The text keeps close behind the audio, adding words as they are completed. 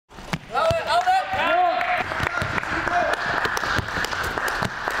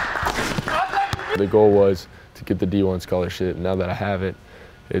The goal was to get the D1 scholarship. Now that I have it,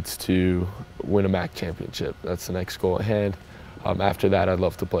 it's to win a MAC championship. That's the next goal at hand. After that, I'd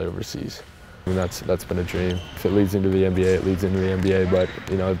love to play overseas. I mean, that's been a dream. If it leads into the NBA, it leads into the NBA, but,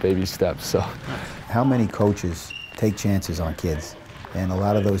 you know, baby steps, so. How many coaches take chances on kids? And a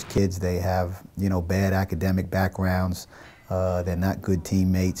lot of those kids, they have, you know, bad academic backgrounds. They're not good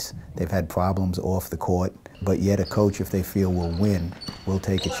teammates. They've had problems off the court. But yet a coach, if they feel will win, will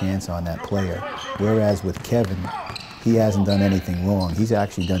take a chance on that player. Whereas with Kevin, he hasn't done anything wrong. He's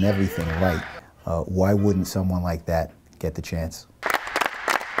actually done everything right. Why wouldn't someone like that get the chance?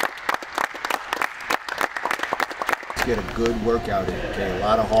 Let's get a good workout in, okay? A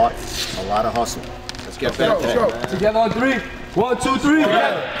lot of heart, a lot of hustle. Let's get back to that. Together on 3. 1, 2, 3.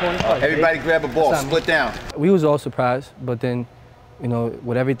 Everybody grab a ball, split down. We was all surprised, but then, you know,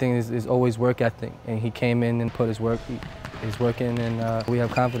 with everything is always work ethic. And he came in and put his work in, and we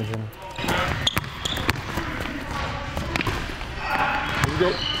have confidence in him.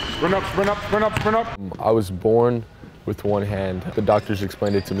 Sprint up, sprint up, sprint up, sprint up. I was born with one hand. The doctors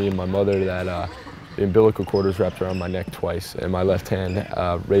explained it to me and my mother that the umbilical cord was wrapped around my neck twice, and my left hand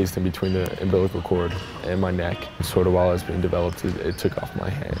raised in between the umbilical cord and my neck. Sort of while I was being developed, it took off my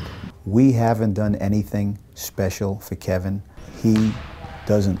hand. We haven't done anything special for Kevin. He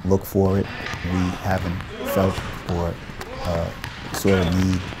doesn't look for it. We haven't felt or sort of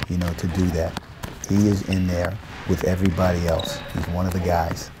need, you know, to do that. He is in there with everybody else. He's one of the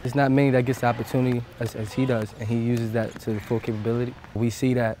guys. It's not many that gets the opportunity as he does, and he uses that to the full capability. We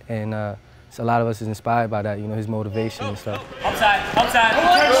see that, and so a lot of us is inspired by that, you know, his motivation and stuff. Upside, upside.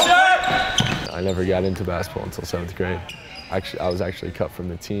 I never got into basketball until 7th grade. I was actually cut from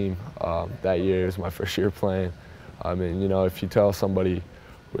the team that year. It was my first year playing. I mean, you know, if you tell somebody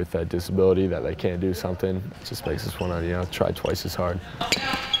with a disability that they can't do something, it just makes us want to, you know, try twice as hard.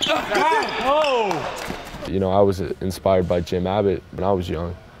 You know, I was inspired by Jim Abbott when I was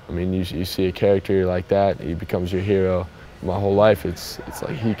young. I mean, you see a character like that, he becomes your hero. My whole life, it's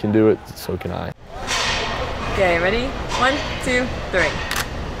like he can do it, so can I. Okay, ready? 1, 2, 3.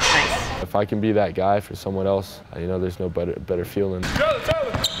 Nice. If I can be that guy for someone else, you know, there's no better feeling. Go,